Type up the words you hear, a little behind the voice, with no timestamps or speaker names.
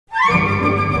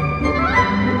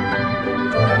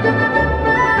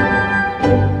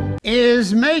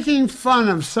Is making fun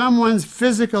of someone's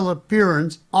physical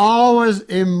appearance always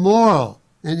immoral?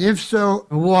 And if so,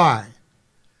 why?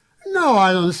 No,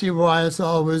 I don't see why it's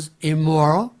always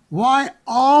immoral. Why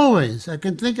always? I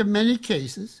can think of many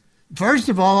cases. First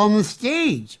of all, on the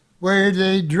stage, where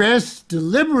they dress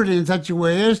deliberately in such a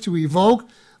way as to evoke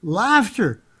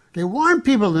laughter. They want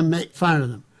people to make fun of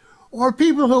them. Or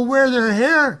people who wear their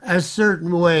hair a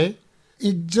certain way,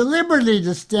 deliberately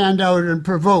to stand out and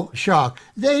provoke shock.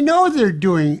 They know they're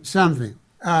doing something.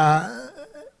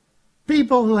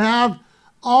 People who have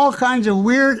all kinds of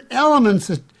weird elements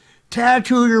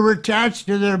tattooed or attached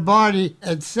to their body,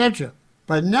 etc.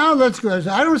 But now let's go.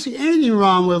 I don't see anything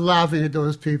wrong with laughing at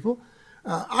those people.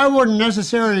 I wouldn't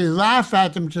necessarily laugh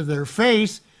at them to their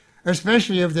face,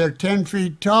 especially if they're 10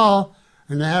 feet tall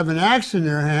and they have an axe in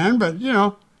their hand. But, you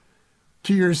know,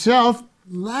 to yourself,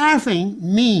 laughing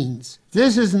means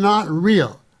this is not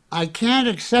real. I can't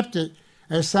accept it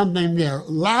as something there.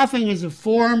 Laughing is a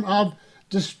form of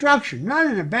destruction, not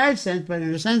in a bad sense, but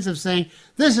in a sense of saying,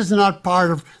 this is not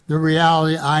part of the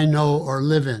reality I know or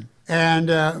live in. And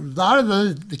a lot of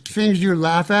the things you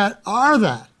laugh at are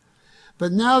that.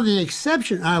 But now the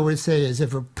exception, I would say, is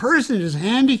if a person is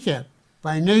handicapped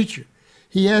by nature,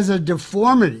 he has a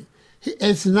deformity,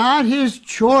 it's not his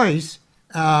choice,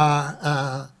 then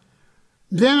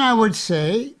I would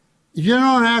say, you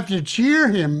don't have to cheer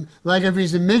him. Like if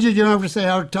he's a midget, you don't have to say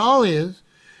how tall he is,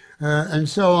 and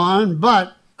so on.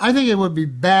 But I think it would be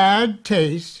bad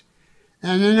taste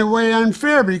and in a way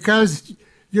unfair because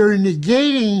you're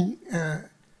negating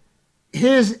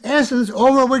his essence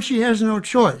over which he has no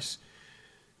choice,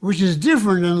 which is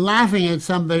different than laughing at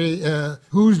somebody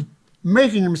who's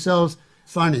making themselves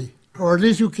funny, or at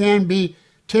least who can be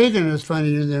taken as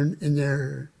funny in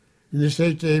the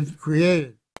state they've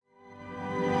created.